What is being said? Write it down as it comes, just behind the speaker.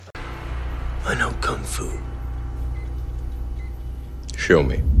I know Kung Fu. Show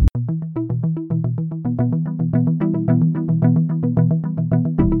me.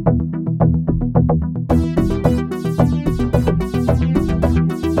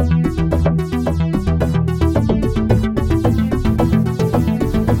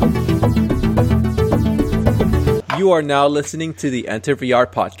 You are now listening to the Enter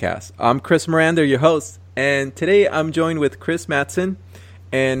VR podcast. I'm Chris Miranda, your host, and today I'm joined with Chris Matson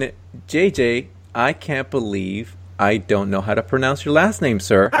and JJ. I can't believe I don't know how to pronounce your last name,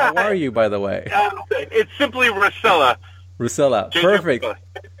 sir. How are you, by the way? It's simply Rusella. Rusella, perfect.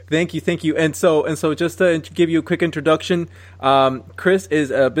 Thank you. And so, just to give you a quick introduction, Chris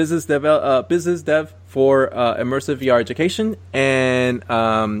is a business dev for Immersive VR Education, and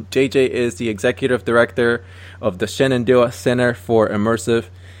JJ is the executive director of the Shenandoah Center for Immersive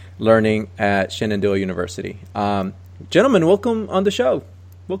Learning at Shenandoah University. Gentlemen, welcome on the show.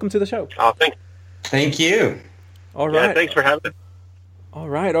 Welcome to the show. Oh, thank you. All right. Yeah, thanks for having me. All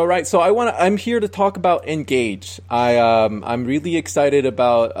right. So I'm here to talk about Engage. I'm really excited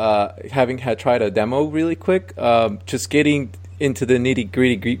about having tried a demo really quick. Just getting into the nitty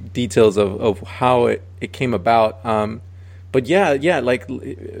gritty details of how it came about. But like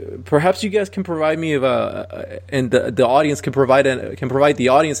perhaps you guys can provide me and the audience can provide the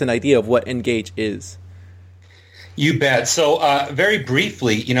audience an idea of what Engage is. You bet. So very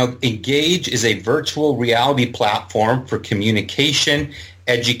briefly, Engage is a virtual reality platform for communication,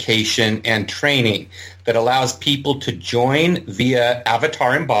 education, and training that allows people to join via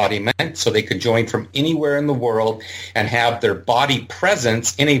avatar embodiment, so they could join from anywhere in the world and have their body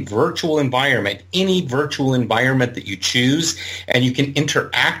presence in a virtual environment, any virtual environment that you choose, and you can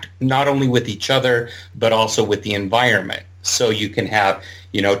interact not only with each other, but also with the environment. So you can have,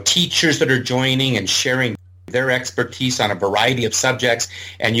 teachers that are joining and sharing their expertise on a variety of subjects,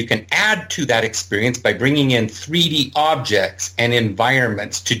 and you can add to that experience by bringing in 3D objects and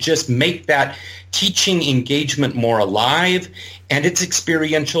environments to just make that teaching engagement more alive, and it's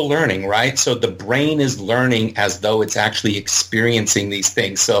experiential learning, right? So the brain is learning as though it's actually experiencing these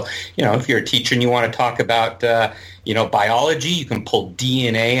things. So, if you're a teacher and you want to talk about biology, you can pull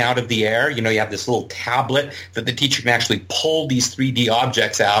DNA out of the air. You have this little tablet that the teacher can actually pull these 3D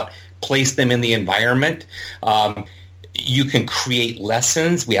objects out, place them in the environment. You can create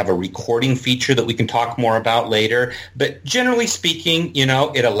lessons. We have a recording feature that we can talk more about later. But generally speaking,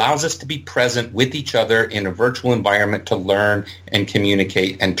 it allows us to be present with each other in a virtual environment to learn and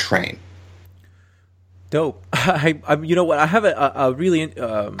communicate and train. Dope. You know what? I have a really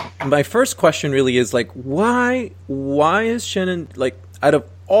my first question really is why is Shenandoah, out of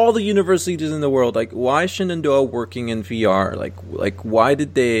all the universities in the world, why is Shenandoah working in VR? Why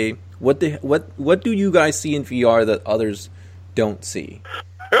did they? What do you guys see in VR that others don't see?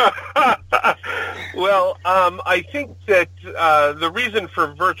 Well, I think that the reason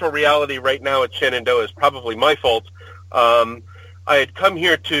for virtual reality right now at Shenandoah is probably my fault. I had come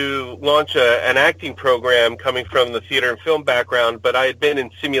here to launch an acting program coming from the theater and film background, but I had been in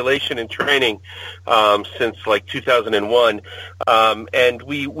simulation and training since 2001. And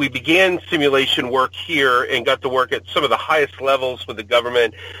we began simulation work here and got to work at some of the highest levels with the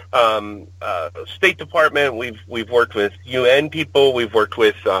government, State Department. We've worked with UN people. We've worked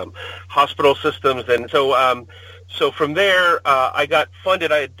with hospital systems. And so from there, I got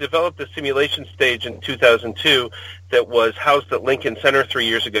funded. I had developed a simulation stage in 2002 that was housed at Lincoln Center 3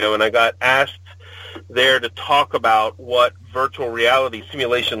 years ago, and I got asked there to talk about what virtual reality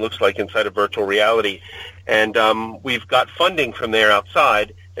simulation looks like inside of virtual reality. And we've got funding from there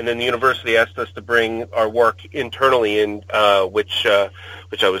outside, and then the university asked us to bring our work internally in, which I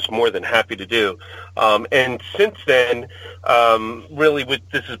was more than happy to do. And since then, really,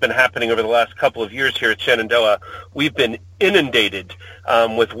 this has been happening over the last couple of years here at Shenandoah. We've been inundated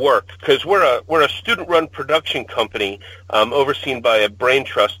with work because we're a student-run production company overseen by a brain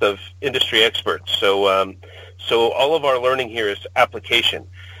trust of industry experts. So all of our learning here is application.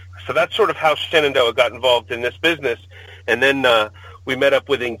 So that's sort of how Shenandoah got involved in this business. And then we met up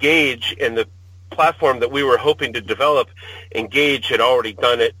with Engage, and the platform that we were hoping to develop, Engage had already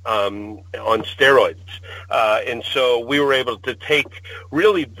done it on steroids. And so we were able to take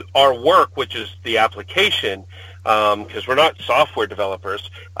really our work, which is the application, because we're not software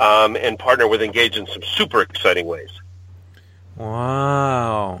developers, and partner with Engage in some super exciting ways.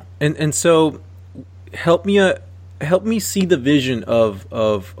 Wow. And so help me see the vision of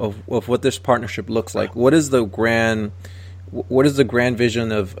what this partnership looks like. What is the grand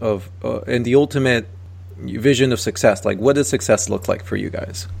vision of and the ultimate vision of success? What does success look like for you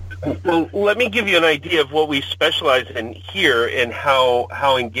guys? Well, let me give you an idea of what we specialize in here and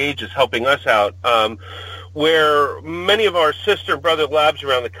how Engage is helping us out. Where many of our sister and brother labs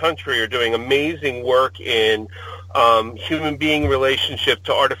around the country are doing amazing work in human being relationship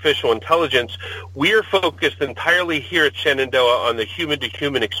to artificial intelligence, we are focused entirely here at Shenandoah on the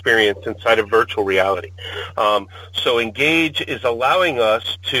human-to-human experience inside of virtual reality. So Engage is allowing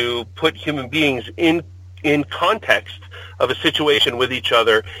us to put human beings in context of a situation with each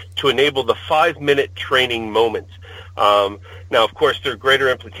other to enable the 5-minute training moments. Now, of course, there are greater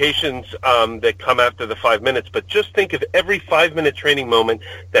implications that come after the 5 minutes, but just think of every 5-minute training moment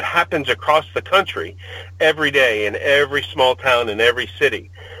that happens across the country every day in every small town in every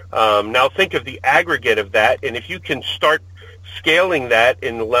city. Now think of the aggregate of that, and if you can start scaling that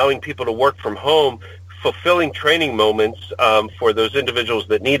and allowing people to work from home, fulfilling training moments for those individuals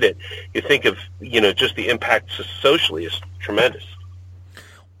that need it, you think of, just the impact socially is tremendous.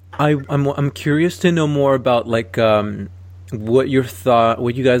 I'm curious to know more about what you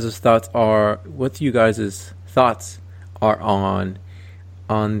guys' thoughts are. What you guys' thoughts are on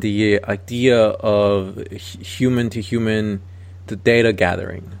the idea of human to human, the data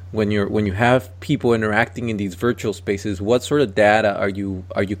gathering. When you have people interacting in these virtual spaces, what sort of data are you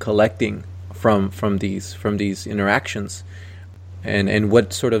collecting from these interactions, and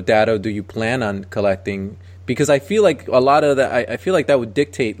what sort of data do you plan on collecting? Because I feel like a lot of that, I feel like that would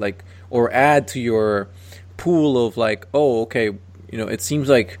dictate or add to your pool of it seems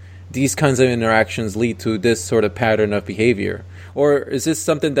like these kinds of interactions lead to this sort of pattern of behavior. Or is this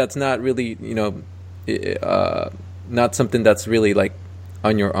something that's not really, not something that's really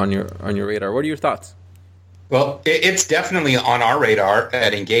on your radar? What are your thoughts? Well, it's definitely on our radar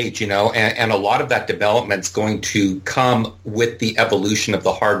at Engage, and a lot of that development's going to come with the evolution of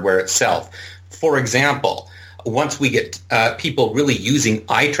the hardware itself. For example, once we get people really using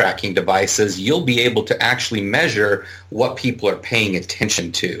eye tracking devices, you'll be able to actually measure what people are paying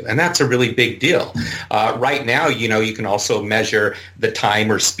attention to. And that's a really big deal. Right now, you can also measure the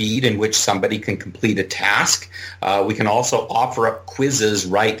time or speed in which somebody can complete a task. We can also offer up quizzes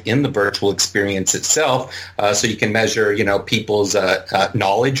right in the virtual experience itself. So you can measure, people's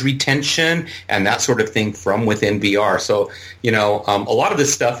knowledge retention and that sort of thing from within VR. So, a lot of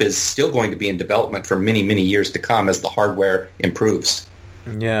this stuff is still going to be in development for many, many years to come as the hardware improves.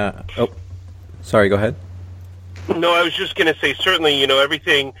 Yeah. Oh, sorry, go ahead. No, I was just going to say, certainly,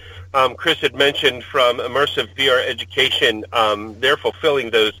 everything Chris had mentioned from immersive VR education, they're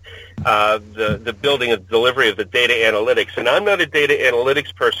fulfilling those, the building and delivery of the data analytics. And I'm not a data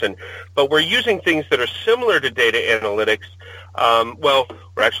analytics person, but we're using things that are similar to data analytics.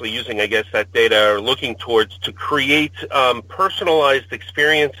 We're actually using, I guess, that data or looking towards to create personalized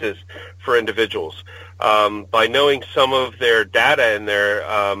experiences for individuals. By knowing some of their data and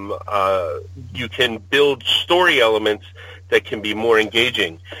you can build story elements that can be more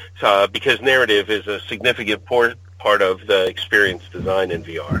engaging, because narrative is a significant part of the experience design in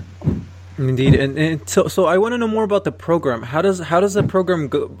VR. Indeed, and so I want to know more about the program. How does the program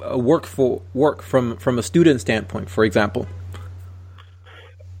work from a student standpoint, for example?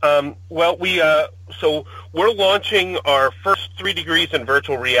 So we're launching our first 3 degrees in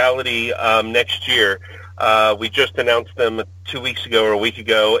virtual reality next year. We just announced them 2 weeks ago or a week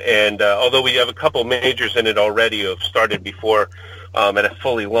ago, and although we have a couple majors in it already who have started before and it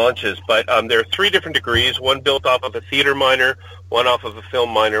fully launches, but there are 3 different degrees, one built off of a theater minor, one off of a film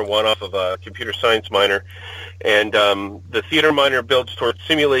minor, one off of a computer science minor. And the theater minor builds towards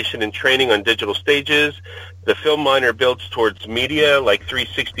simulation and training on digital stages. The film minor builds towards media like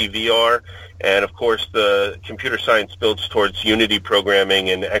 360 VR. And, of course, the computer science builds towards Unity programming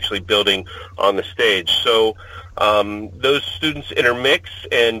and actually building on the stage. So those students intermix,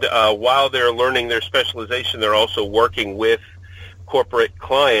 and while they're learning their specialization, they're also working with corporate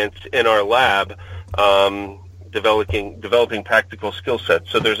clients in our lab, developing practical skill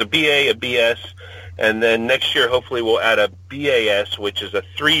sets. So there's a BA, a BS, and then next year hopefully we'll add a BAS, which is a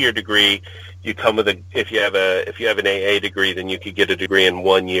 3-year degree. You come with if you have an AA degree, then you could get a degree in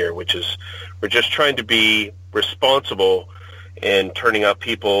 1 year, we're just trying to be responsible in turning out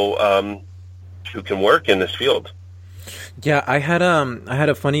people who can work in this field. Yeah, I had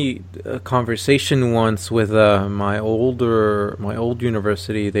a funny conversation once with my old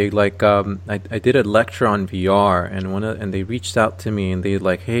university. They I did a lecture on VR, and they reached out to me and they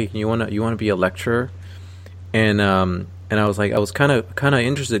hey, you wanna be a lecturer? And I was I was kind of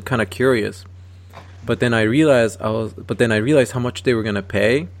interested, kind of curious. But then I realized how much they were gonna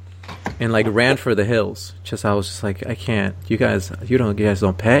pay, and ran for the hills. I was just I can't. You guys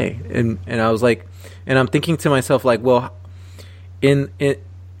don't pay. And I was and I'm thinking to myself well, in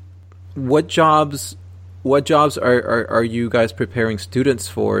what jobs are you guys preparing students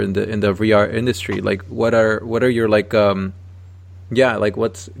for in the VR industry? Like, what are your like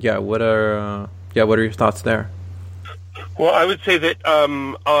what are your thoughts there? Well, I would say that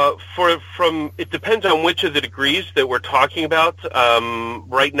it depends on which of the degrees that we're talking about.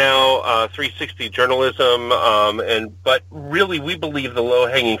 Right now, 360 journalism, but really we believe the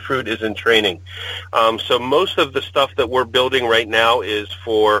low-hanging fruit is in training. So most of the stuff that we're building right now is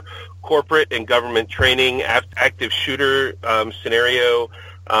for corporate and government training, active shooter scenario,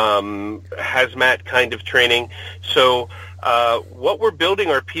 hazmat kind of training. So what we're building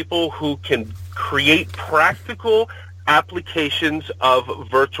are people who can create practical applications of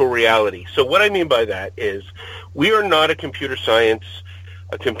virtual reality. So what I mean by that is we are not a computer science,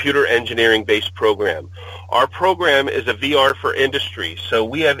 a computer engineering-based program. Our program is a VR for industry. So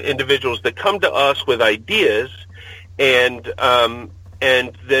we have individuals that come to us with ideas, and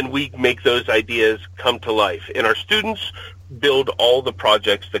then we make those ideas come to life. And our students build all the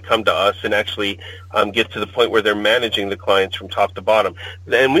projects that come to us and actually get to the point where they're managing the clients from top to bottom.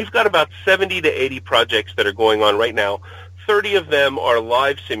 And we've got about 70 to 80 projects that are going on right now. 30 of them are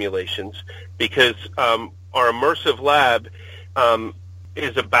live simulations because our immersive lab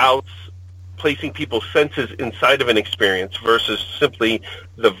is about placing people's senses inside of an experience versus simply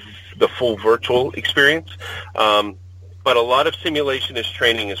the full virtual experience. But a lot of simulation is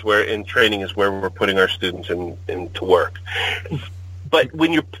training is where we're putting our students into work. But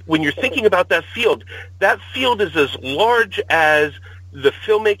when you're thinking about that field is as large as the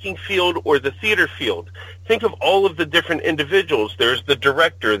filmmaking field or the theater field. Think of all of the different individuals. There's the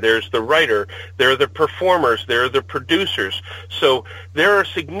director, there's the writer, there are the performers, there are the producers. So there are a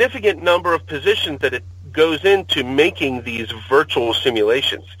significant number of positions that it goes into making these virtual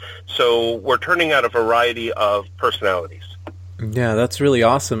simulations. So we're turning out a variety of personalities. Yeah, that's really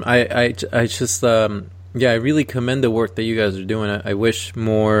awesome. I just I really commend the work that you guys are doing. I wish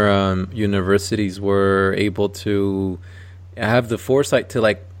more universities were able to have the foresight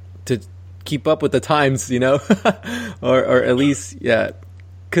to keep up with the times, or at least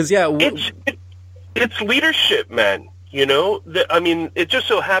because it's leadership, man. It just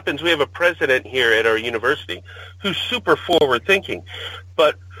so happens we have a president here at our university who's super forward-thinking.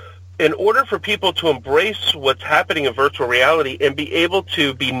 But in order for people to embrace what's happening in virtual reality and be able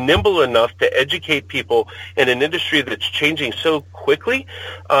to be nimble enough to educate people in an industry that's changing so quickly,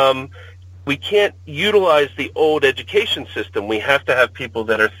 we can't utilize the old education system. We have to have people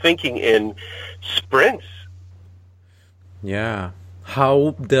that are thinking in sprints. Yeah.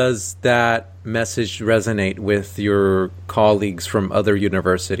 How does that message resonate with your colleagues from other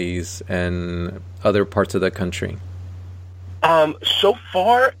universities and other parts of the country? So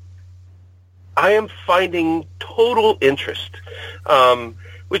far, I am finding total interest,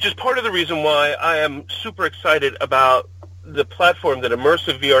 which is part of the reason why I am super excited about the platform that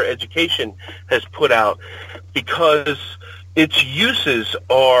Immersive VR Education has put out, because its uses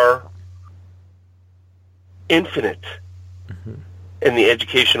are infinite in the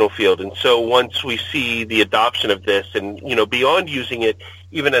educational field. And so once we see the adoption of this and, beyond using it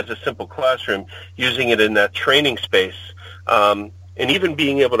even as a simple classroom, using it in that training space, and even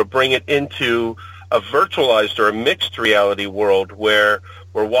being able to bring it into a virtualized or a mixed reality world where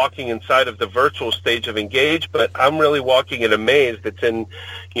we're walking inside of the virtual stage of Engage, but I'm really walking in a maze that's in,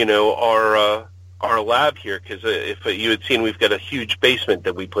 our lab here, because if you had seen, we've got a huge basement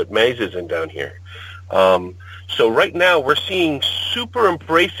that we put mazes in down here. So right now we're seeing super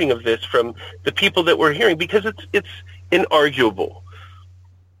embracing of this from the people that we're hearing, because it's inarguable.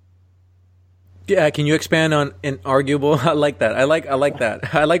 Yeah, can you expand on inarguable? I like that. I like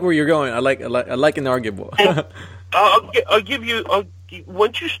that. I like where you're going. I like inarguable. I'll give you.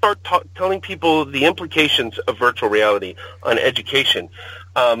 Once you start telling people the implications of virtual reality on education,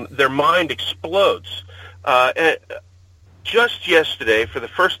 their mind explodes. Just yesterday, for the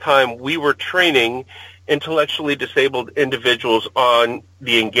first time, we were training intellectually disabled individuals on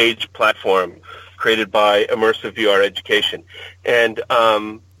the Engage platform created by Immersive VR Education, and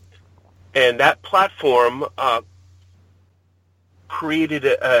that platform created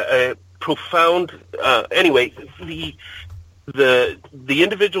a profound. Anyway, the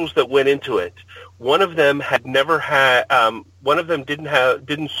individuals that went into it, one of them had never had. One of them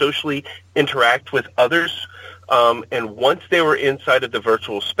didn't socially interact with others, and once they were inside of the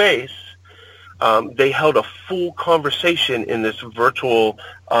virtual space, they held a full conversation in this virtual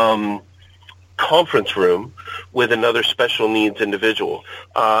conference room with another special needs individual.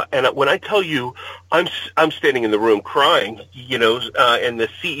 And when I tell you, I'm standing in the room crying, and the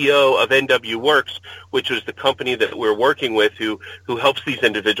CEO of NW Works, which was the company that we're working with, who helps these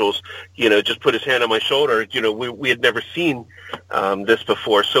individuals, just put his hand on my shoulder. We had never seen this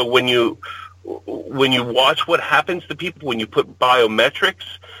before. So when you watch what happens to people when you put biometrics.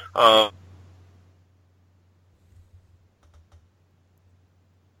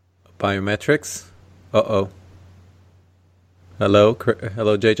 Biometrics? Uh-oh. Hello,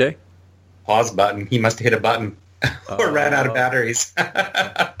 JJ? Pause button. He must have hit a button or ran out of batteries.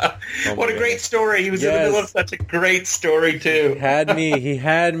 What a great story. He was in the middle of such a great story, too. He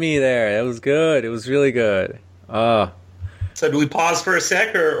had me there. It was good. It was really good. So do we pause for a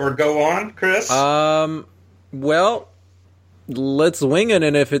sec or go on, Chris? Well, let's wing it,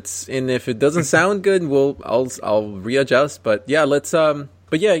 and if it doesn't sound good, I'll readjust. But yeah, let's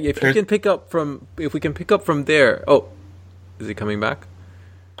But yeah, if we can pick up from there. Oh, is he coming back?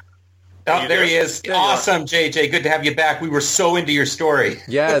 Oh, there he is. Awesome, JJ. Good to have you back. We were so into your story.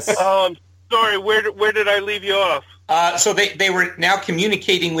 Yes. Sorry, where did I leave you off? So they were now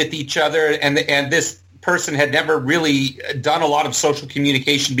communicating with each other, and this person had never really done a lot of social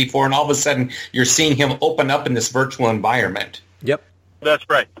communication before, and all of a sudden you're seeing him open up in this virtual environment. Yep. That's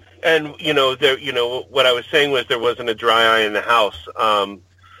right. And, what I was saying was there wasn't a dry eye in the house,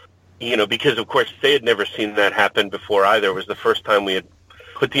 because, of course, they had never seen that happen before either. It was the first time we had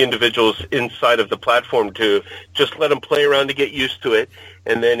put the individuals inside of the platform to just let them play around to get used to it.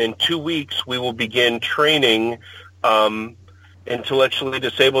 And then in 2 weeks, we will begin training intellectually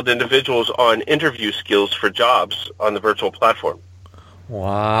disabled individuals on interview skills for jobs on the virtual platform.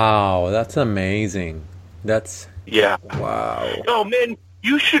 Wow, that's amazing. Yeah. Wow. Oh, man,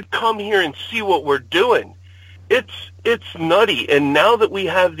 you should come here and see what we're doing. It's nutty. And now that we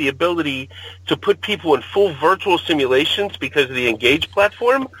have the ability to put people in full virtual simulations because of the Engage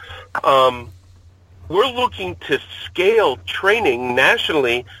platform, we're looking to scale training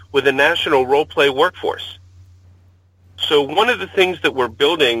nationally with a national role-play workforce. So one of the things that we're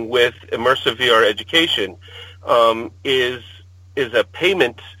building with Immersive VR Education is a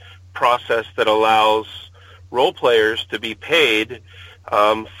payment process that allows role players to be paid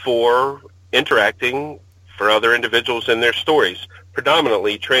for interacting for other individuals in their stories,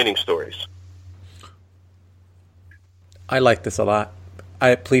 predominantly training stories. I like this a lot.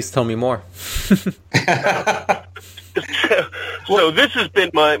 Please tell me more. So this has been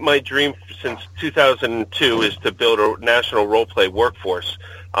my dream since 2002, is to build a national role-play workforce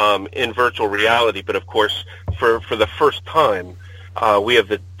in virtual reality. But, of course, for the first time, we have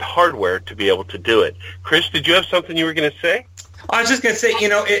the hardware to be able to do it. Chris, did you have something you were going to say? I was just going to say,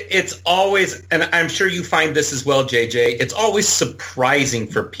 it's always, and I'm sure you find this as well, JJ, it's always surprising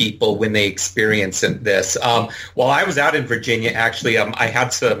for people when they experience this. While I was out in Virginia, actually, I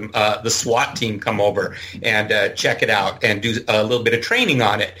had the SWAT team come over and check it out and do a little bit of training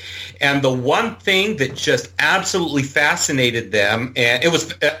on it. And the one thing that just absolutely fascinated them, and it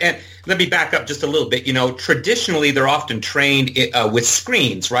was, and let me back up just a little bit. Traditionally, they're often trained with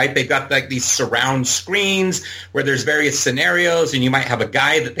screens, right? They've got like these surround screens where there's various scenarios, and you might have a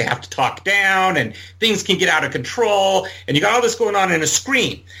guy that they have to talk down, and things can get out of control, and you got all this going on in a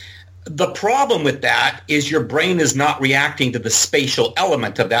screen. The problem with that is your brain is not reacting to the spatial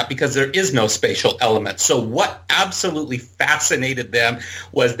element of that because there is no spatial element. So what absolutely fascinated them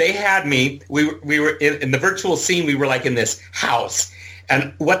was they had me, we were in the virtual scene, we were like in this house.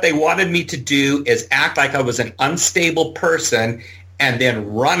 And what they wanted me to do is act like I was an unstable person and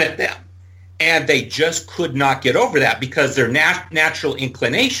then run at them. And they just could not get over that because their natural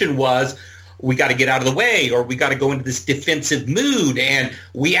inclination was, we got to get out of the way, or we got to go into this defensive mood, and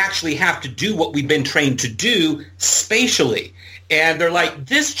we actually have to do what we've been trained to do spatially. And they're like,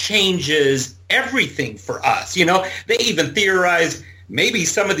 this changes everything for us. They even theorized maybe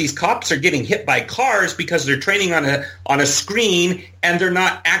some of these cops are getting hit by cars because they're training on a screen and they're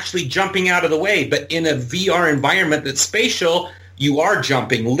not actually jumping out of the way. But in a VR environment that's spatial, you are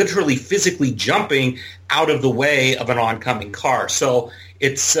jumping, literally physically jumping out of the way of an oncoming car. So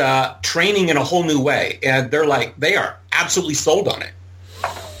it's training in a whole new way. And they are absolutely sold on it.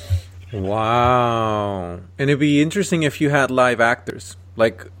 Wow. And it'd be interesting if you had live actors,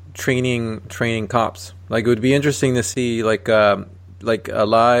 like training cops. Like, it would be interesting to see like a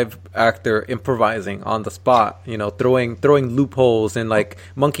live actor improvising on the spot, throwing loopholes and like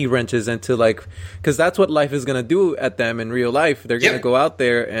monkey wrenches into because that's what life is going to do at them in real life. They're going to go out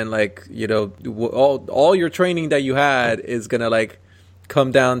there and all your training that you had is going to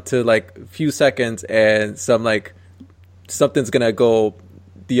come down to a few seconds, and something's going to go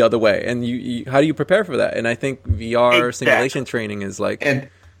the other way. And how do you prepare for that? And I think VR simulation training is like...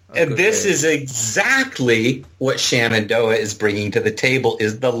 And this is exactly what Shenandoah is bringing to the table,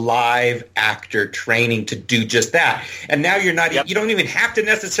 is the live actor training to do just that. And now you don't even have to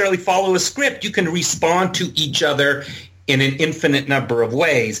necessarily follow a script. You can respond to each other in an infinite number of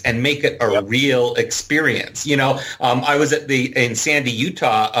ways and make it a real experience. I was in Sandy,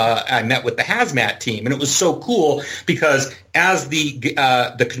 Utah. I met with the hazmat team, and it was so cool because as the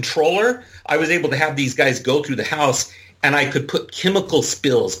controller, I was able to have these guys go through the house, and I could put chemical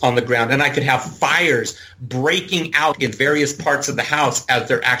spills on the ground, and I could have fires breaking out in various parts of the house as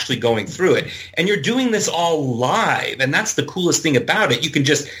they're actually going through it. And you're doing this all live, and that's the coolest thing about it. You can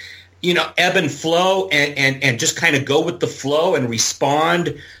just, ebb and flow and just kind of go with the flow and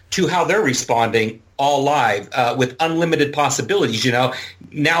respond to how they're responding all live with unlimited possibilities.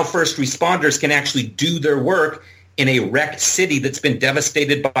 Now first responders can actually do their work in a wrecked city that's been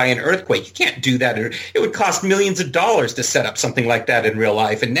devastated by an earthquake. You can't do that. It would cost millions of dollars to set up something like that in real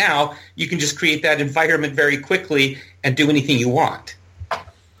life. And now you can just create that environment very quickly and do anything you want.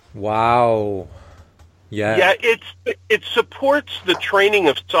 Wow. Yeah. Yeah, it supports the training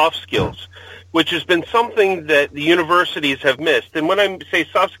of soft skills, which has been something that the universities have missed. And when I say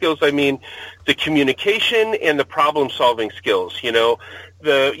soft skills, I mean the communication and the problem-solving skills.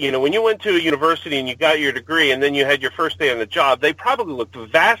 When you went to a university and you got your degree and then you had your first day on the job, they probably looked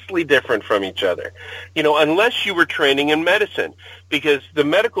vastly different from each other, unless you were training in medicine, because the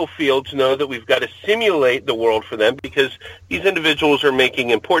medical fields know that we've got to simulate the world for them because these individuals are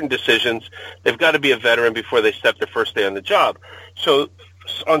making important decisions. They've got to be a veteran before they step their first day on the job. So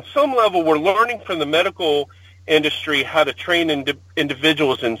on some level, we're learning from the medical industry how to train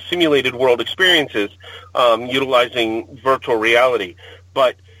individuals in simulated world experiences utilizing virtual reality.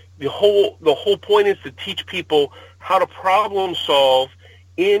 But the whole point is to teach people how to problem solve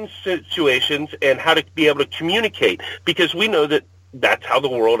in situations and how to be able to communicate, because we know that that's how the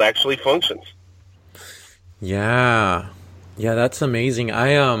world actually functions. Yeah, that's amazing.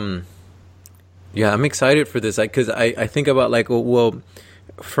 I'm excited for this because I think about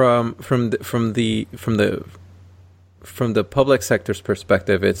from the public sector's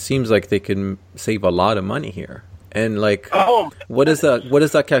perspective, it seems like they can save a lot of money here. And what is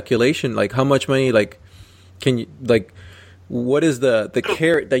that calculation? Like, how much money? Can you what is the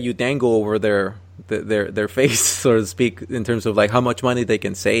carrot that you dangle over their face, so to speak, in terms of how much money they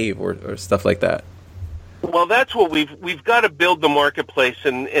can save or stuff like that? Well, that's what we've got to build the marketplace,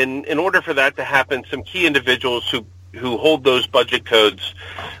 and in order for that to happen, some key individuals who hold those budget codes,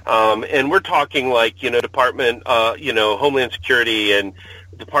 and we're talking Department, Homeland Security and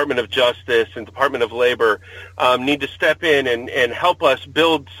Department of Justice and Department of Labor need to step in and help us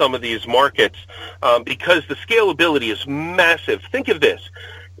build some of these markets because the scalability is massive. Think of this.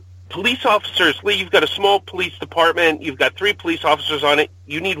 Police officers, Lee, you've got a small police department. You've got 3 police officers on it.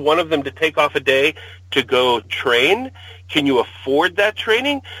 You need one of them to take off a day to go train. Can you afford that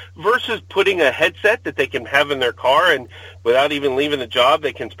training? Versus putting a headset that they can have in their car and without even leaving the job,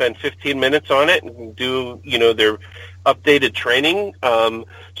 they can spend 15 minutes on it and do, their updated training.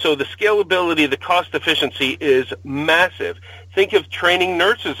 So the scalability, the cost efficiency is massive. Think of training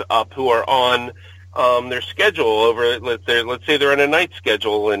nurses up who are on their schedule over, let's say they're on a night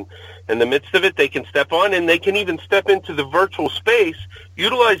schedule, and in the midst of it, they can step on, and they can even step into the virtual space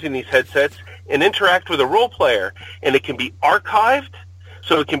utilizing these headsets and interact with a role player, and it can be archived,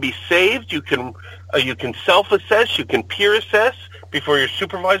 so it can be saved. You can self-assess, you can peer assess before your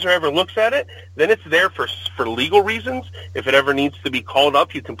supervisor ever looks at it. Then it's there for legal reasons. If it ever needs to be called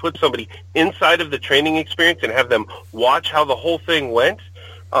up, you can put somebody inside of the training experience and have them watch how the whole thing went.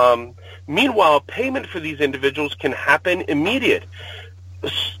 Meanwhile, payment for these individuals can happen immediate.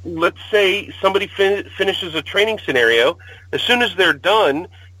 Let's say somebody finishes a training scenario. As soon as they're done,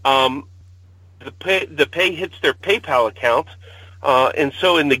 the pay hits their PayPal account. And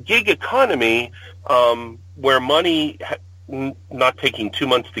so in the gig economy, where money not taking 2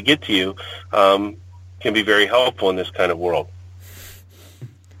 months to get to you can be very helpful in this kind of world.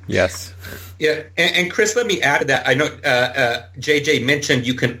 Yes. Yeah, and Chris, let me add to that. I know JJ mentioned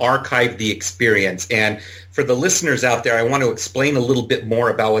you can archive the experience, and for the listeners out there, I want to explain a little bit more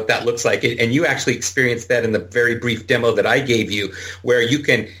about what that looks like. And you actually experienced that in the very brief demo that I gave you, where you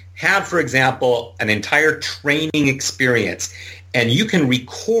can have, for example, an entire training experience, and you can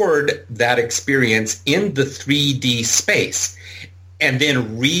record that experience in the 3D space. And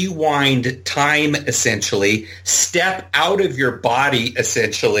then rewind time, essentially, step out of your body,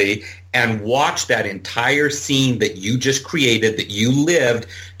 essentially, and watch that entire scene that you just created, that you lived.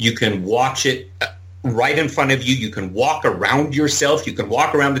 You can watch it right in front of you. You can walk around yourself. You can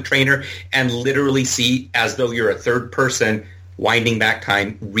walk around the trainer and literally see, as though you're a third person, winding back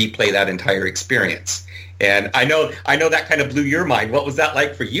time, replay that entire experience. And I know that kind of blew your mind. What was that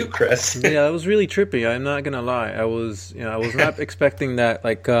like for you, Chris? Yeah, it was really trippy. I'm not gonna lie. I was not expecting that.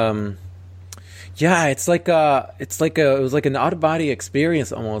 Like, yeah, it was like an out of body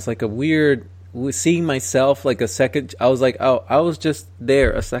experience almost, like a weird seeing myself like a second. I was like, oh, I was just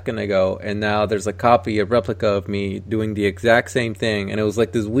there a second ago, and now there's a replica of me doing the exact same thing, and it was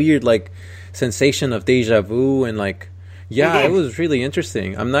like this weird like sensation of deja vu, and like, yeah, it was really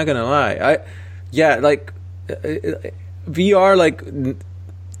interesting. I'm not gonna lie. VR like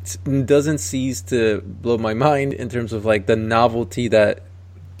doesn't cease to blow my mind in terms of like the novelty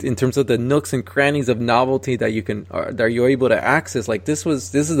in terms of the nooks and crannies of novelty that you're able to access. Like this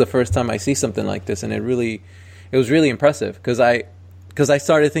is the first time I see something like this, and it was really impressive because I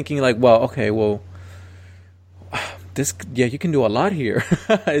started thinking like, well, okay, well, you can do a lot here.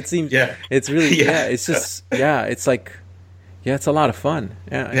 It seems, it's really, it's just, it's like, it's a lot of fun.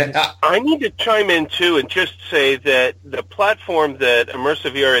 I need to chime in too and just say that the platform that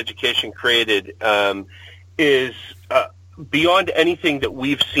Immersive VR Education created is beyond anything that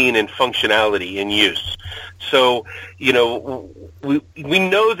we've seen in functionality and use. So, we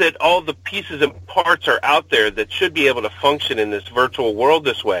know that all the pieces and parts are out there that should be able to function in this virtual world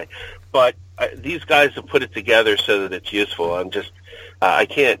this way, but these guys have put it together so that it's useful. I'm just, I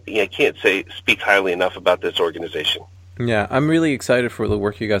can't speak highly enough about this organization. Yeah, I'm really excited for the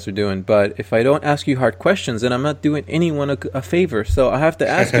work you guys are doing, but if I don't ask you hard questions, then I'm not doing anyone a favor. So I have to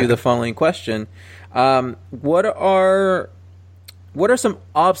ask you the following question. What are some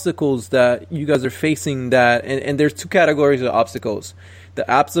obstacles that you guys are facing and there's two categories of obstacles.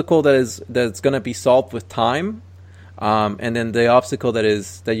 The obstacle that's going to be solved with time, and then the obstacle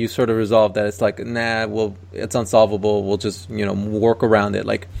that you sort of resolve that it's like, well, it's unsolvable. We'll just, work around it.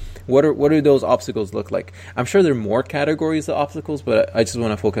 Like, what do those obstacles look like? I'm sure there are more categories of obstacles, but I just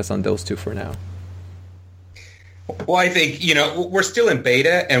want to focus on those two for now. Well, I think, we're still in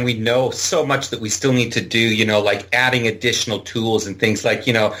beta and we know so much that we still need to do, like adding additional tools and things like,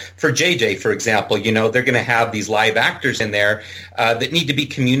 for JJ, for example, they're going to have these live actors in there that need to be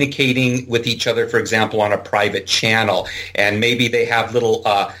communicating with each other, for example, on a private channel. And maybe they have little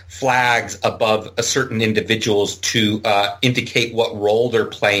flags above certain individuals to indicate what role they're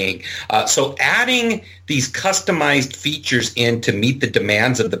playing. So adding these customized features in to meet the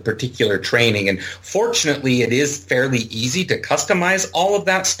demands of the particular training. And fortunately, it is fairly easy to customize all of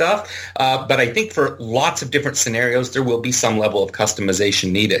that stuff. But I think for lots of different scenarios, there will be some level of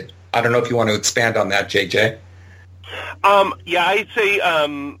customization needed. I don't know if you want to expand on that, JJ. I'd say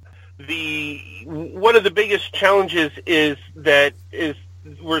one of the biggest challenges is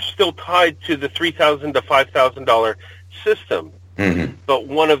we're still tied to the $3,000 to $5,000 system. Mm-hmm. But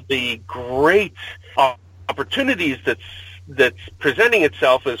one of the great opportunities that's presenting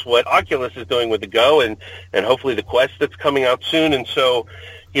itself is what Oculus is doing with the Go and hopefully the Quest that's coming out soon. And so,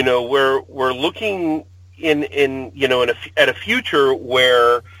 we're looking at a future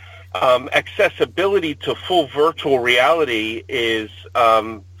where accessibility to full virtual reality is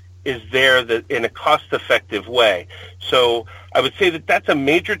there in a cost-effective way. So I would say that that's a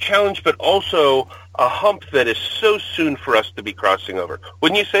major challenge, but also a hump that is so soon for us to be crossing over.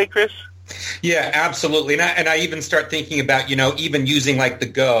 Wouldn't you say, Chris? Yeah, absolutely. And I even start thinking about, even using like the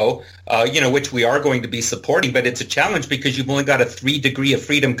Go, which we are going to be supporting, but it's a challenge because you've only got a 3 degree of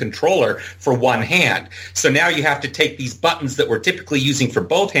freedom controller for one hand. So now you have to take these buttons that we're typically using for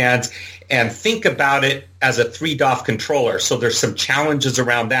both hands and think about it as a 3DoF controller. So there's some challenges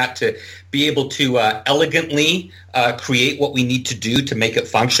around that to be able to elegantly create what we need to do to make it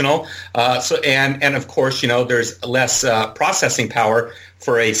functional. And of course, there's less processing power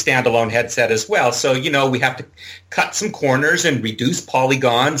for a standalone headset as well. So, we have to cut some corners and reduce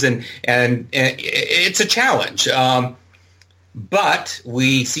polygons, and it's a challenge. But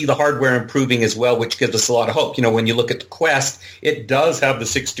we see the hardware improving as well, which gives us a lot of hope. When you look at the Quest, it does have the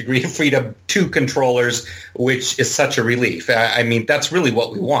 6 degree of freedom 2 controllers, which is such a relief. I mean, that's really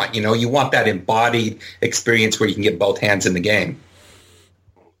what we want. You want that embodied experience where you can get both hands in the game.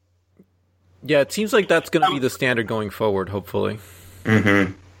 Yeah, it seems like that's going to be the standard going forward, hopefully.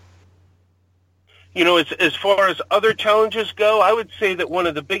 Mm-hmm. As far as other challenges go, I would say that one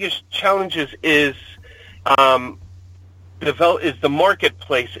of the biggest challenges is the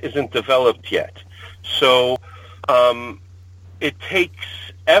marketplace isn't developed yet. So it takes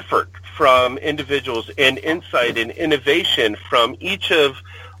effort from individuals and insight and innovation from each of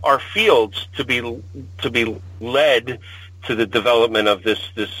our fields to be led to the development of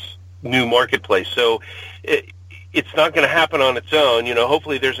this new marketplace. So it's not going to happen on its own.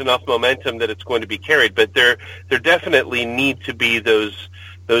 Hopefully there's enough momentum that it's going to be carried, but there definitely need to be those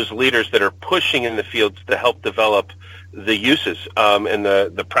leaders that are pushing in the fields to help develop the uses and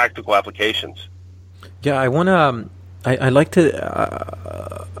the practical applications. Yeah, I want to. I like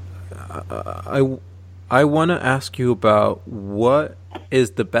to. I want to ask you about what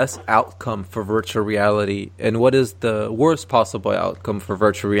is the best outcome for virtual reality, and what is the worst possible outcome for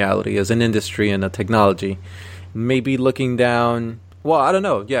virtual reality as an industry and a technology. Maybe looking down. Well, I don't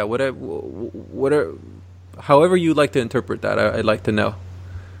know. Yeah, whatever. However you like to interpret that, I'd like to know.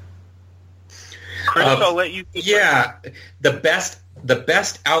 Chris, I'll let you. Yeah, the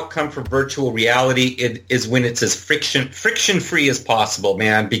best outcome for virtual reality is when it's as friction-free as possible,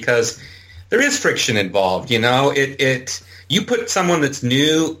 man, because there is friction involved. You put someone that's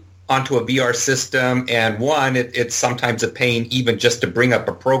new onto a VR system, and it's sometimes a pain even just to bring up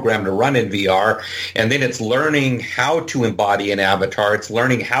a program to run in VR, and then it's learning how to embody an avatar. It's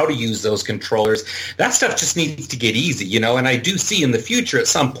learning how to use those controllers. That stuff just needs to get easy, and I do see in the future at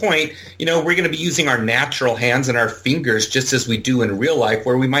some point, we're going to be using our natural hands and our fingers just as we do in real life,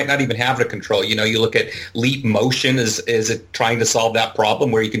 where we might not even have to control. You look at Leap Motion is it trying to solve that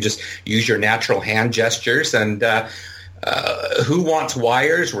problem where you can just use your natural hand gestures, and who wants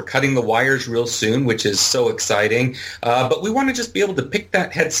wires? We're cutting the wires real soon, which is so exciting. But we want to just be able to pick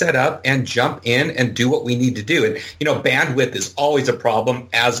that headset up and jump in and do what we need to do. And, bandwidth is always a problem,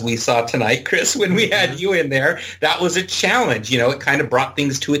 as we saw tonight, Chris, when we had you in there. That was a challenge. It kind of brought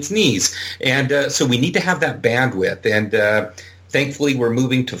things to its knees. And so we need to have that bandwidth. And thankfully, we're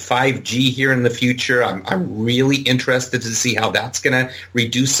moving to 5G here in the future. I'm really interested to see how that's going to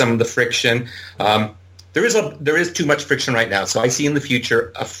reduce some of the friction. There is too much friction right now, so I see in the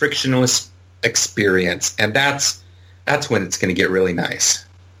future a frictionless experience, and that's when it's going to get really nice.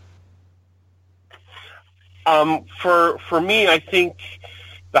 For me, I think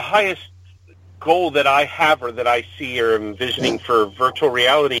the highest goal that I have or that I see or am envisioning for virtual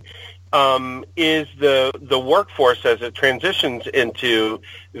reality is the workforce as it transitions into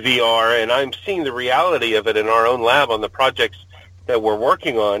VR, and I'm seeing the reality of it in our own lab on the projects that we're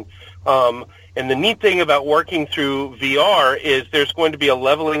working on. And the neat thing about working through VR is there's going to be a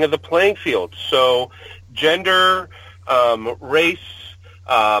leveling of the playing field. So gender, race,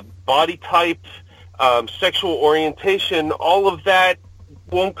 body type, sexual orientation, all of that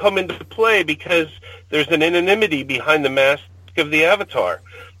won't come into play because there's an anonymity behind the mask of the avatar.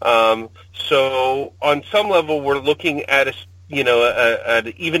 So on some level, we're looking at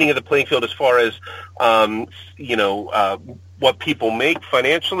an evening of the playing field as far as, what people make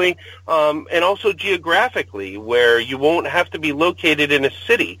financially, and also geographically, where you won't have to be located in a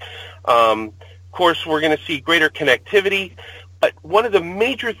city. Of course, we're going to see greater connectivity, but one of the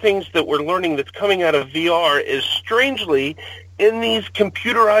major things that we're learning that's coming out of VR is, strangely, in these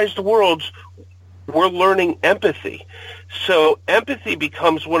computerized worlds, we're learning empathy. So empathy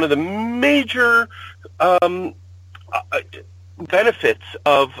becomes one of the major benefits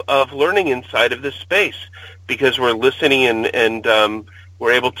of learning inside of this space, because we're listening and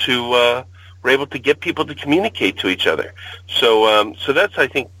we're able to get people to communicate to each other. So that's, I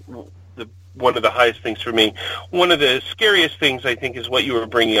think, one of the highest things for me. One of the scariest things, I think, is what you were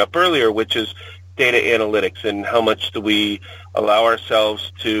bringing up earlier, which is data analytics, and how much do we allow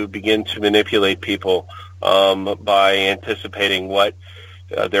ourselves to begin to manipulate people by anticipating what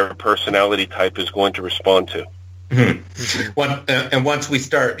their personality type is going to respond to. Mm-hmm. And once we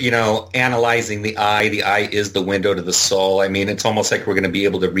start, analyzing the eye is the window to the soul. I mean, it's almost like we're going to be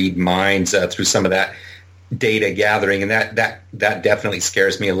able to read minds through some of that data gathering, and that definitely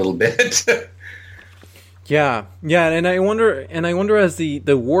scares me a little bit. Yeah, and I wonder as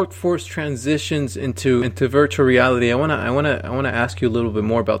the workforce transitions into virtual reality. I want to ask you a little bit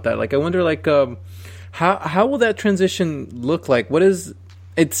more about that. Like, I wonder, how will that transition look like?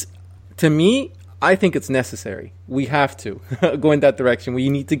 To me, I think it's necessary. We have to go in that direction. We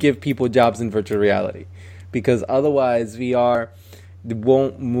need to give people jobs in virtual reality, because otherwise VR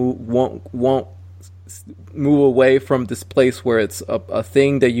won't move away from this place where it's a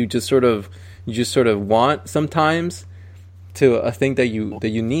thing that you just sort of want sometimes, to a thing that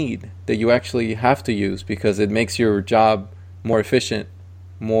you need, that you actually have to use, because it makes your job more efficient,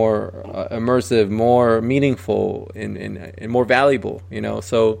 more immersive, more meaningful, and more valuable.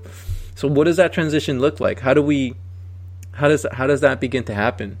 So what does that transition look like? How does that begin to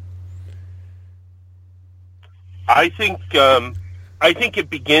happen? I think it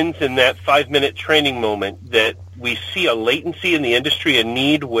begins in that 5-minute training moment that we see a latency in the industry, a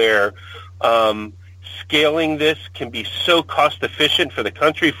need where scaling this can be so cost efficient for the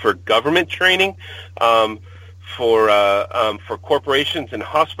country, for government training, for corporations and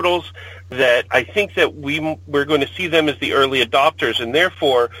hospitals, that I think that we're going to see them as the early adopters, and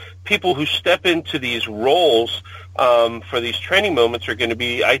therefore people who step into these roles for these training moments are going to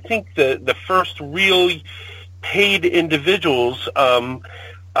be, I think, the first real paid individuals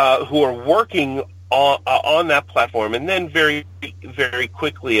who are working on that platform. And then very, very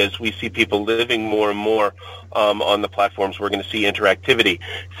quickly, as we see people living more and more on the platforms, we're going to see interactivity.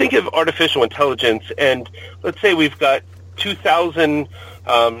 Think of artificial intelligence, and let's say we've got 2,000,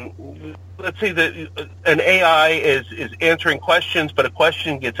 let's say that an AI is answering questions, but a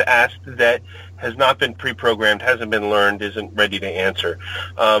question gets asked that has not been pre-programmed, hasn't been learned, isn't ready to answer.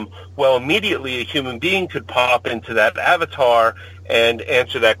 Well, immediately a human being could pop into that avatar and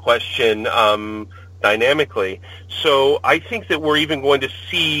answer that question dynamically. So I think that we're even going to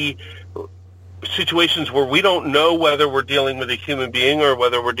see situations where we don't know whether we're dealing with a human being or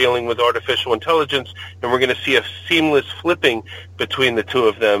whether we're dealing with artificial intelligence, and we're going to see a seamless flipping between the two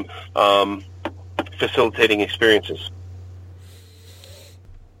of them, facilitating experiences.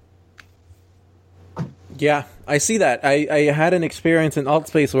 Yeah, I see that. I had an experience in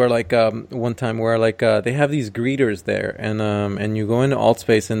AltSpace where, like, one time where, like, they have these greeters there, and you go into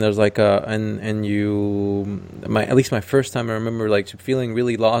AltSpace, and there's like at least my first time, I remember like feeling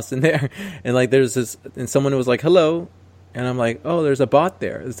really lost in there, and like there's this, and someone was like, hello, and I'm like, oh, there's a bot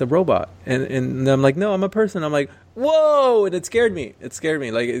there, it's a robot, and I'm like, no, I'm a person. I'm like, whoa, and it scared me.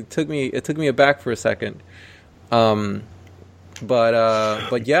 Like it took me aback for a second.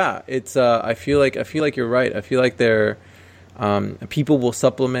 But yeah, it's I feel like you're right. I feel like people will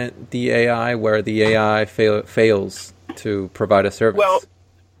supplement the AI where the AI fails to provide a service. Well,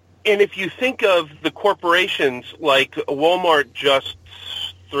 and if you think of the corporations, like Walmart just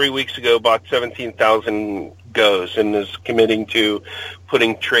 3 weeks ago bought 17,000 Goes and is committing to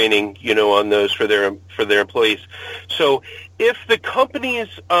putting training, on those for their employees. So if the companies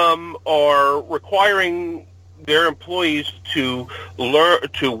are requiring their employees to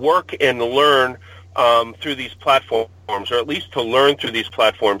work and learn through these platforms, or at least to learn through these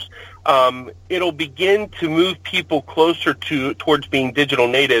platforms, it'll begin to move people closer towards being digital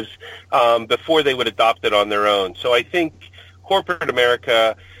natives before they would adopt it on their own. So I think corporate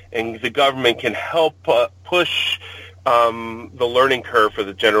America and the government can help push the learning curve for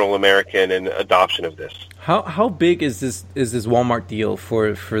the general American and adoption of this. How big is this Walmart deal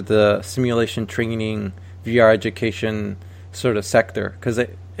for the simulation training, VR education sort of sector? Because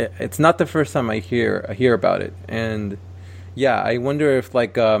it's not the first time I hear about it, and yeah, I wonder if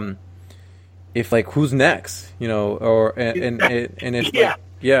who's next, or and if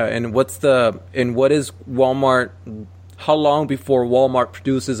yeah. And what is Walmart? How long before Walmart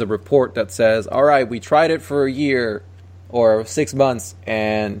produces a report that says, all right, we tried it for a year or 6 months,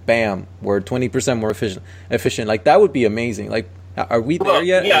 and bam, we're 20% more efficient? Like, that would be amazing. Like, are we there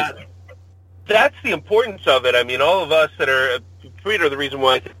yet? Yeah. That's the importance of it. I mean, all of us that are, Peter, the reason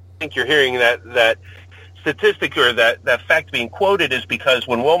why I think you're hearing that statistic or that fact being quoted is because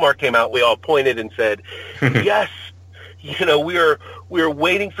when Walmart came out, we all pointed and said, yes, we are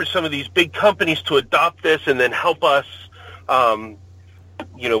waiting for some of these big companies to adopt this and then help us,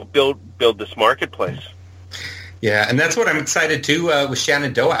 build this marketplace. Yeah, and that's what I'm excited too with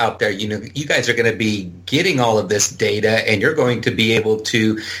Shenandoah out there. You guys are going to be getting all of this data, and you're going to be able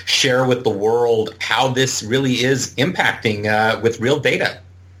to share with the world how this really is impacting with real data.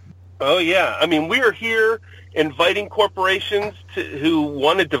 Oh, yeah. I mean, we are here inviting corporations who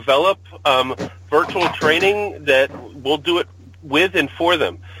want to develop virtual training that we'll do it with and for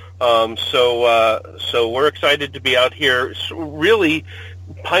them. So we're excited to be out here really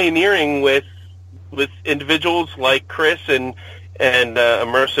pioneering with individuals like Chris and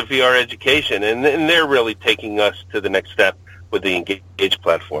Immersive VR Education, and they're really taking us to the next step with the Engage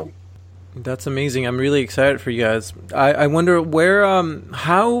platform. That's amazing. I'm really excited for you guys. I wonder where,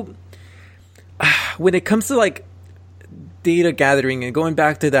 how, when it comes to like data gathering and going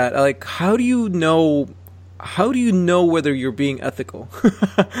back to that, like, how do you know whether you're being ethical?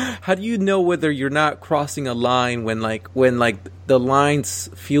 How do you know whether you're not crossing a line when the lines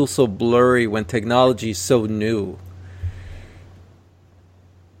feel so blurry when technology is so new?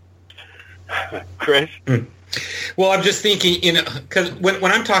 Chris? Well, I'm just thinking, because when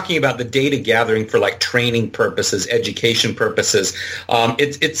I'm talking about the data gathering for like training purposes, education purposes,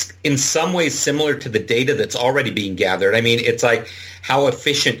 it's in some ways similar to the data that's already being gathered. I mean, it's like, how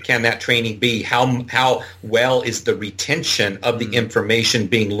efficient can that training be? How well is the retention of the information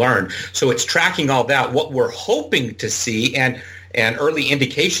being learned? So it's tracking all that. What we're hoping to see, and and early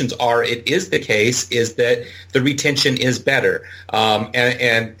indications are it is the case, is that the retention is better.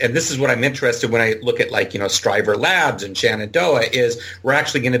 And this is what I'm interested when I look at Striver Labs and Shenandoah, is we're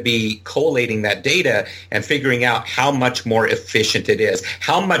actually going to be collating that data and figuring out how much more efficient it is.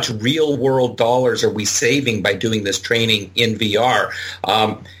 How much real world dollars are we saving by doing this training in VR?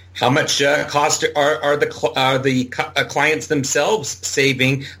 How much cost are the clients themselves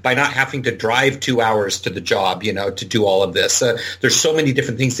saving by not having to drive 2 hours to the job, to do all of this? There's so many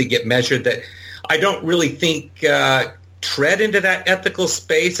different things that get measured that I don't really think tread into that ethical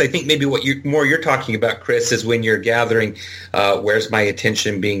space. I think maybe what you're talking about, Chris, is when you're gathering, where's my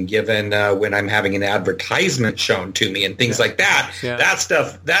attention being given when I'm having an advertisement shown to me and things like that. Yeah. That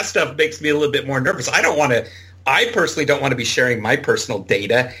stuff makes me a little bit more nervous. I personally don't want to be sharing my personal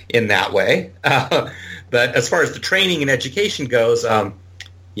data in that way. But as far as the training and education goes, I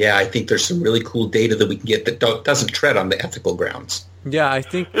think there's some really cool data that we can get that doesn't tread on the ethical grounds. Yeah, I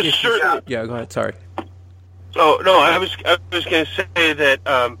think. Sure. Yeah, go ahead. Sorry. Oh no, I was going to say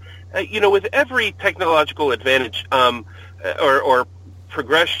that with every technological advantage or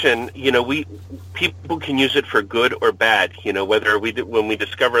progression, people can use it for good or bad. Whether when we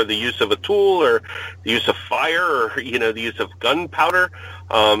discover the use of a tool or the use of fire or the use of gunpowder,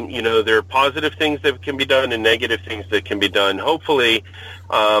 there are positive things that can be done and negative things that can be done. Hopefully,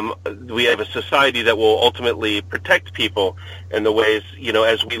 we have a society that will ultimately protect people in the ways,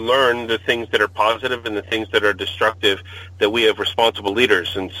 as we learn the things that are positive and the things that are destructive, that we have responsible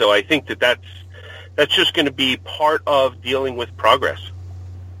leaders. And so I think that's just going to be part of dealing with progress.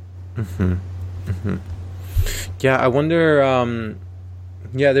 Mm-hmm. Mm-hmm. Yeah, I wonder.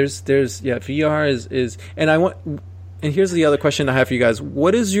 There's VR is, and here's the other question I have for you guys.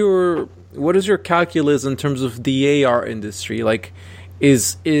 What is your calculus in terms of the AR industry? Like,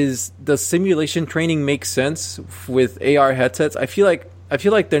 is the simulation training make sense with AR headsets? I feel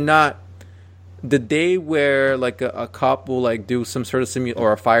like they're not. The day where like a cop will do some sort of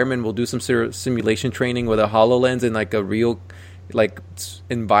or a fireman will do some sort of simulation training with a HoloLens in a real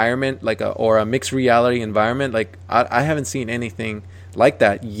environment, or a mixed reality environment, I haven't seen anything like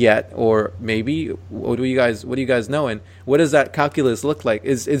that yet. Or maybe what do you guys know, and what does that calculus look like?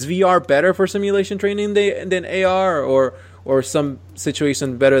 Is VR better for simulation training than AR, or some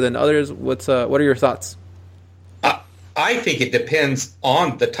situation better than others? What are your thoughts? I think it depends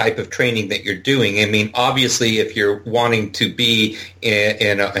on the type of training that you're doing. I mean, obviously, if you're wanting to be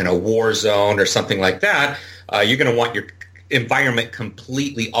in a war zone or something like that, you're going to want your environment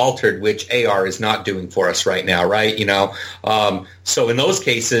completely altered, which AR is not doing for us right now, right? So in those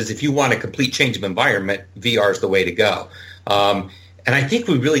cases, if you want a complete change of environment, VR is the way to go. And I think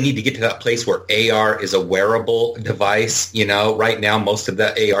we really need to get to that place where AR is a wearable device. Right now, most of the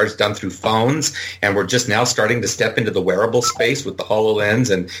AR is done through phones, and we're just now starting to step into the wearable space with the HoloLens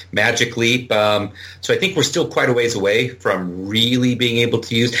and Magic Leap. So I think we're still quite a ways away from really being able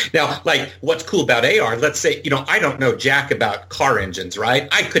to use. Now, what's cool about AR, let's say, I don't know jack about car engines, right?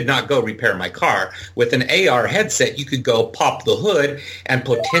 I could not go repair my car. With an AR headset, you could go pop the hood and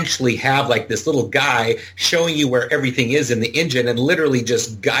potentially have this little guy showing you where everything is in the engine and literally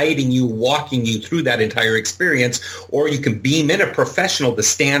just guiding you, walking you through that entire experience. Or you can beam in a professional to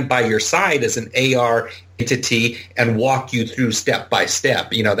stand by your side as an AR entity and walk you through step by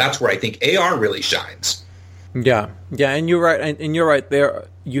step. That's where I think AR really shines. Yeah, and you're right. And you're right there.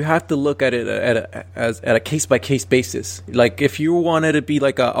 You have to look at it at a case by case basis. Like if you wanted to be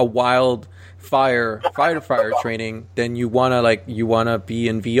like a wild fire training, then you wanna be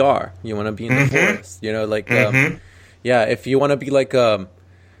in VR. You wanna be in the forest. If you wanna be like a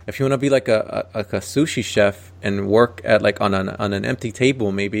sushi chef and work at on an empty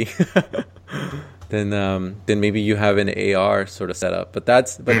table, maybe. Then maybe you have an AR sort of setup. But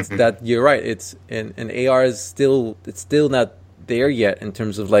that you're right. It's an AR is still not there yet in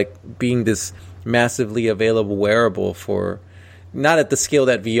terms of being this massively available wearable for, not at the scale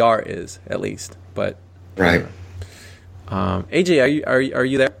that VR is, at least. But right. AJ, are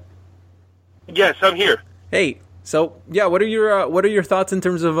you there? Yes, I'm here. Hey, so yeah, what are your thoughts in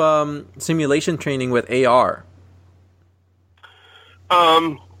terms of simulation training with AR?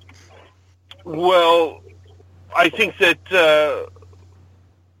 Well, I think that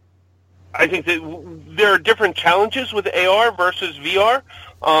there are different challenges with AR versus VR,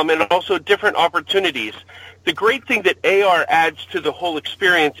 and also different opportunities. The great thing that AR adds to the whole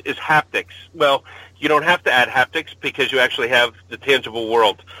experience is haptics. Well, you don't have to add haptics because you actually have the tangible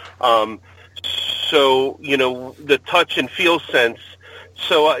world. So, the touch and feel sense.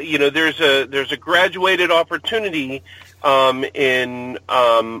 So, there's a graduated opportunity in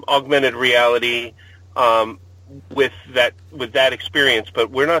augmented reality with that experience,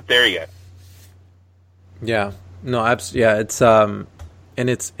 but we're not there yet. Yeah. No, yeah, it's and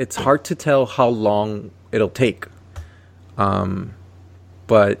it's hard to tell how long it'll take.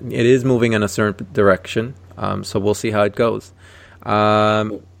 But it is moving in a certain direction. So we'll see how it goes.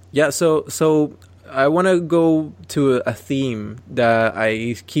 Yeah, so I want to go to a theme that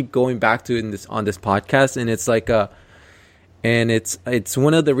I keep going back to on this podcast, and it's like it's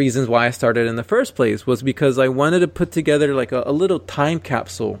one of the reasons why I started in the first place was because I wanted to put together like a little time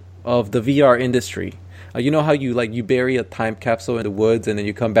capsule of the VR industry. You know how you bury a time capsule in the woods and then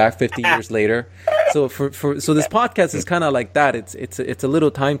you come back 50 years later. So so this podcast is kind of like that. It's a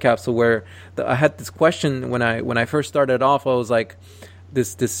little time capsule where I had this question when I first started off. I was like,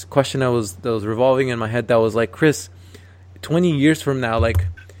 this question that was revolving in my head that was like, Chris, 20 years from now, like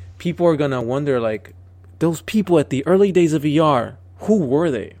people are gonna wonder like those people at the early days of VR, who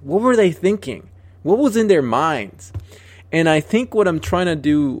were they? What were they thinking? What was in their minds? And I think what I'm trying to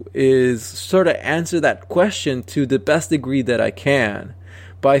do is sort of answer that question to the best degree that I can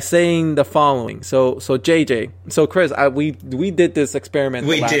by saying the following. So JJ, so Chris, we did this experiment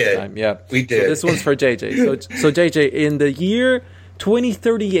last time. Yeah, we did. So this one's for JJ. So JJ, in the year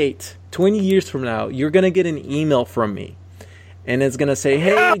 2038, 20 years from now, you're gonna get an email from me, and it's gonna say,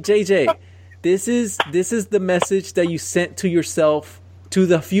 "Hey JJ, this is the message that you sent to yourself to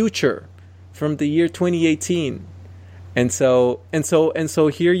the future from the year 2018." And so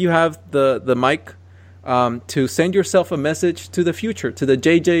here you have the mic to send yourself a message to the future, to the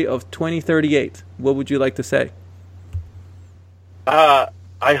JJ of 2038. What would you like to say? I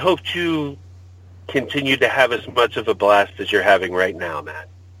hope you continue to have as much of a blast as you're having right now, Matt.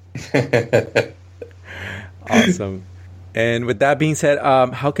 Awesome. And with that being said,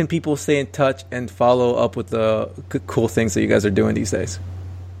 how can people stay in touch and follow up with the cool things that you guys are doing these days?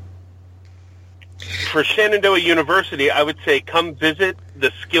 For Shenandoah University, I would say come visit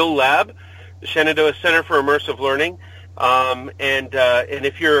the Skill Lab, the Shenandoah Center for Immersive Learning. And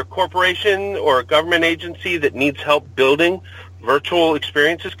if you're a corporation or a government agency that needs help building virtual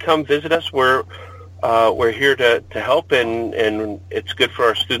experiences, come visit us. We're here to help, and it's good for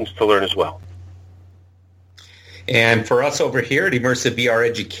our students to learn as well. And for us over here at Immersive VR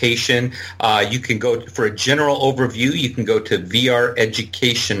Education, you can go for a general overview. You can go to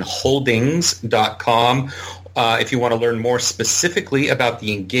VREducationHoldings.com if you want to learn more specifically about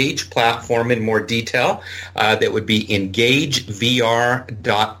the Engage platform in more detail. That would be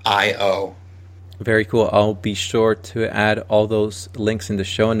engagevr.io. Very cool. I'll be sure to add all those links in the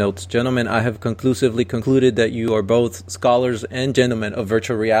show notes. Gentlemen, I have conclusively concluded that you are both scholars and gentlemen of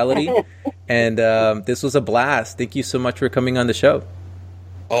virtual reality. And this was a blast. Thank you so much for coming on the show.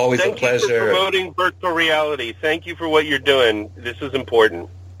 Always a pleasure. Thank you for promoting virtual reality. Thank you for what you're doing. This is important.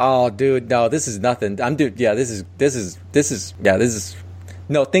 Oh, dude, no, this is nothing. This is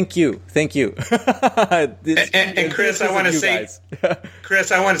no, thank you. And Chris, I want to say,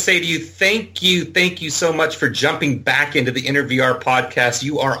 to you, thank you so much for jumping back into the InterVR podcast.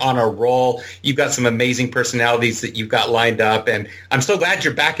 You are on a roll. You've got some amazing personalities that you've got lined up, and I'm so glad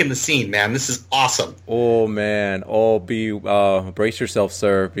you're back in the scene, man. This is awesome. Oh man, brace yourself,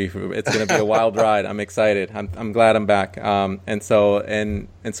 sir. It's going to be a wild ride. I'm excited. I'm glad I'm back. And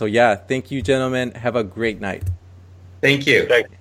so yeah, thank you, gentlemen. Have a great night. Thank you. Thanks.